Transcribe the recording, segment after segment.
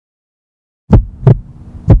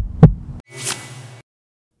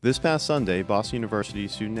This past Sunday, Boston University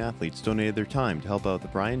student-athletes donated their time to help out the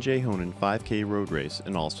Brian J. Honan 5K road race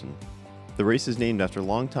in Allston. The race is named after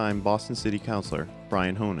longtime Boston City Councilor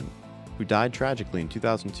Brian Honan, who died tragically in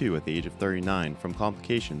 2002 at the age of 39 from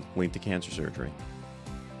complications linked to cancer surgery.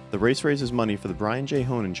 The race raises money for the Brian J.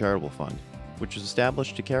 Honan Charitable Fund, which was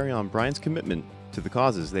established to carry on Brian's commitment to the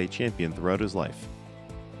causes they championed throughout his life.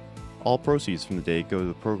 All proceeds from the day go to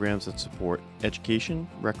the programs that support education,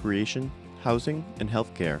 recreation, housing, and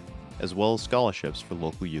healthcare, as well as scholarships for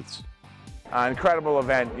local youths. Incredible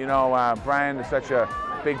event. You know, Brian is such a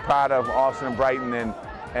big part of Allston and Brighton,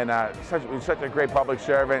 and such a great public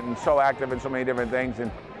servant and so active in so many different things. And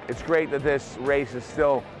it's great that this race is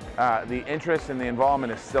still, the interest and the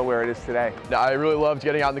involvement is still where it is today. I really loved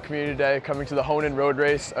getting out in the community today, coming to the Honan road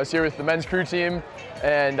race. I was here with the men's crew team,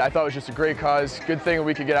 and I thought it was just a great cause. Good thing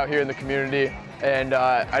we could get out here in the community. And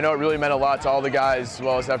I know it really meant a lot to all the guys, as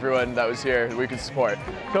well as everyone that was here that we could support.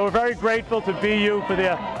 So we're very grateful to BU for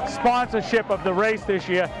their sponsorship of the race this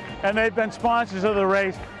year, and they've been sponsors of the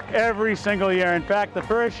race every single year. In fact, the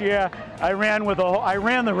first year I ran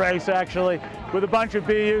the race actually with a bunch of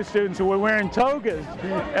BU students who were wearing togas,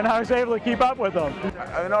 and I was able to keep up with them.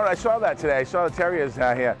 I saw that today. I saw the Terriers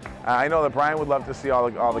here. I know that Brian would love to see all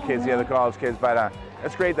the kids here, the college kids, but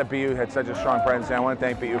it's great that BU had such a strong presence, and I want to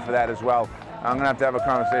thank BU for that as well. I'm going to have a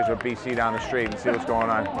conversation with BC down the street and see what's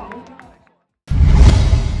going on.